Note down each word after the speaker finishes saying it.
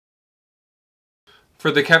For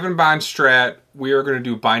the Kevin Bond Strat, we are going to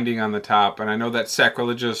do binding on the top, and I know that's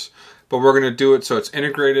sacrilegious, but we're going to do it so it's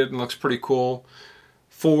integrated and looks pretty cool.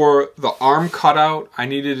 For the arm cutout, I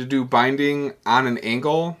needed to do binding on an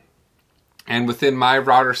angle, and within my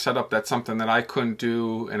router setup, that's something that I couldn't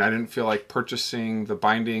do, and I didn't feel like purchasing the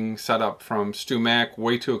binding setup from StewMac,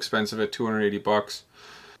 way too expensive at 280 bucks.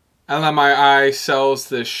 LMII sells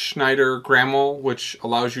this Schneider Gramil, which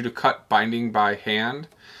allows you to cut binding by hand.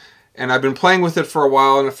 And I've been playing with it for a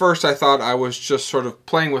while, and at first I thought I was just sort of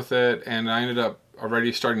playing with it, and I ended up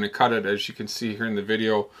already starting to cut it, as you can see here in the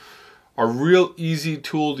video. A real easy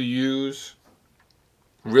tool to use.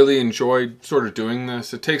 Really enjoyed sort of doing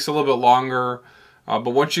this. It takes a little bit longer, but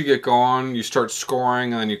once you get going, you start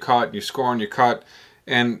scoring, and then you cut, and you score, and you cut.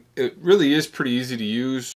 And it really is pretty easy to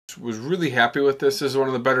use. Was really happy with this. This is one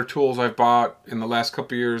of the better tools I've bought in the last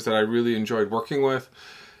couple of years that I really enjoyed working with.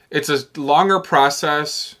 It's a longer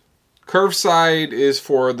process. Curve side is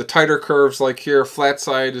for the tighter curves like here. Flat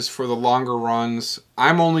side is for the longer runs.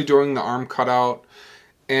 I'm only doing the arm cutout.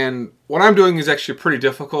 And what I'm doing is actually pretty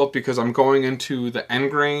difficult because I'm going into the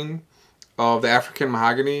end grain of the African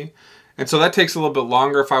mahogany. And so that takes a little bit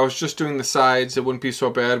longer. If I was just doing the sides, it wouldn't be so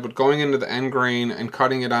bad. But going into the end grain and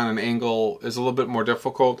cutting it on an angle is a little bit more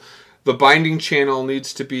difficult. The binding channel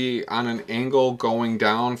needs to be on an angle going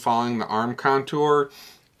down, following the arm contour.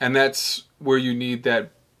 And that's where you need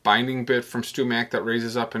that binding bit from StewMac that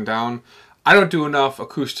raises up and down. I don't do enough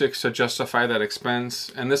acoustics to justify that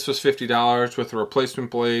expense, and this was $50 with a replacement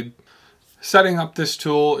blade. Setting up this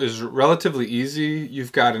tool is relatively easy.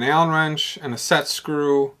 You've got an Allen wrench and a set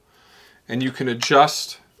screw, and you can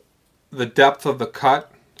adjust the depth of the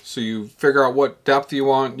cut. So you figure out what depth you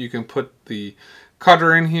want. You can put the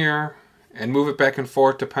cutter in here and move it back and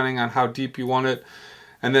forth depending on how deep you want it.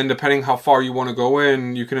 And then depending how far you want to go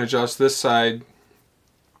in, you can adjust this side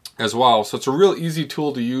as well. So it's a real easy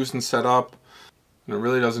tool to use and set up, and it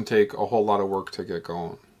really doesn't take a whole lot of work to get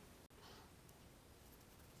going.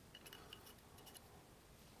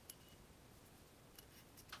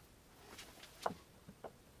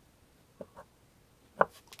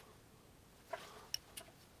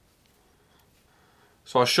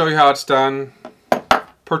 So I'll show you how it's done.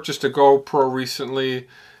 Purchased a GoPro recently,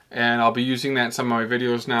 and I'll be using that in some of my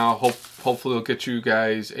videos now. Hopefully it'll get you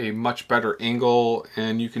guys a much better angle,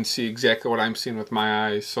 and you can see exactly what I'm seeing with my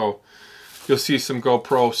eyes. So you'll see some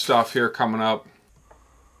GoPro stuff here coming up.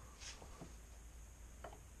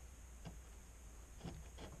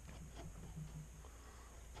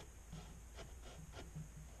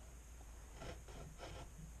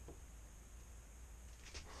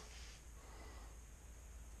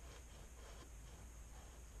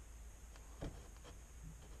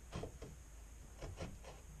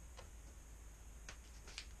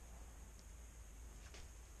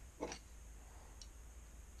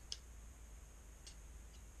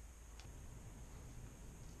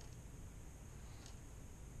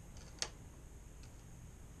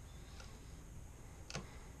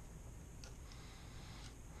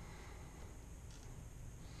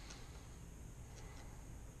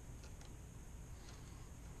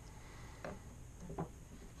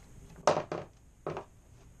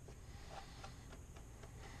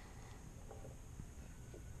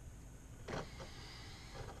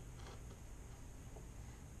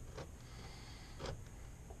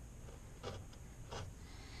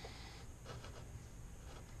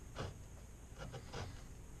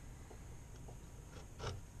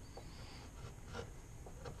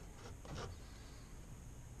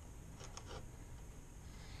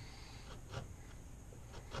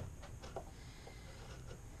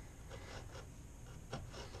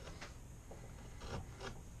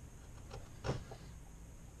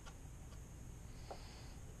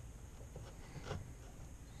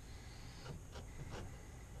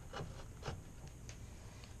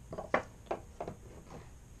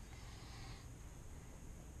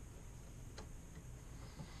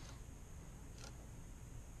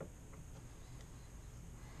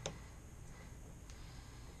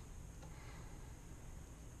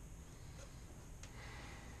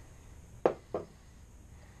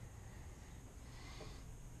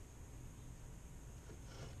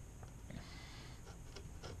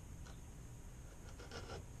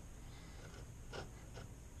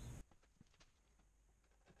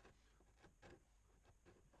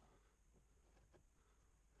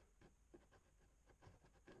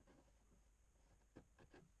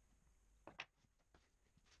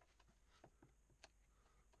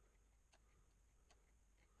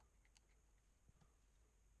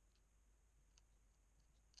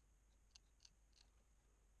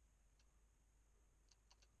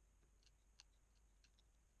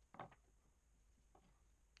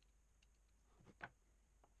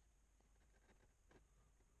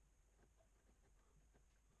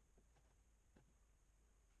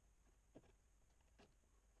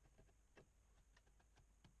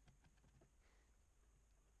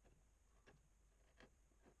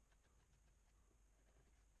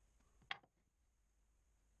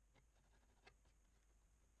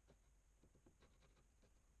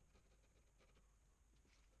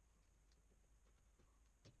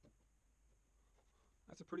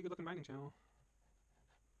 That's a pretty good looking binding channel.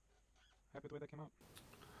 Happy with the way that came out.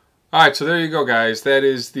 Alright, so there you go, guys. That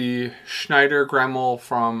is the Schneider Gramil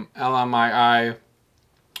from LMII.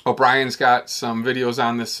 O'Brien's got some videos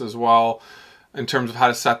on this as well in terms of how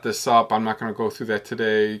to set this up. I'm not going to go through that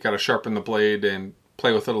today. You got to sharpen the blade and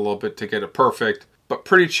play with it a little bit to get it perfect. But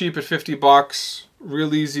pretty cheap at 50 bucks.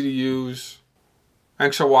 Real easy to use.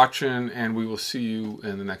 Thanks for watching, and we will see you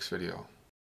in the next video.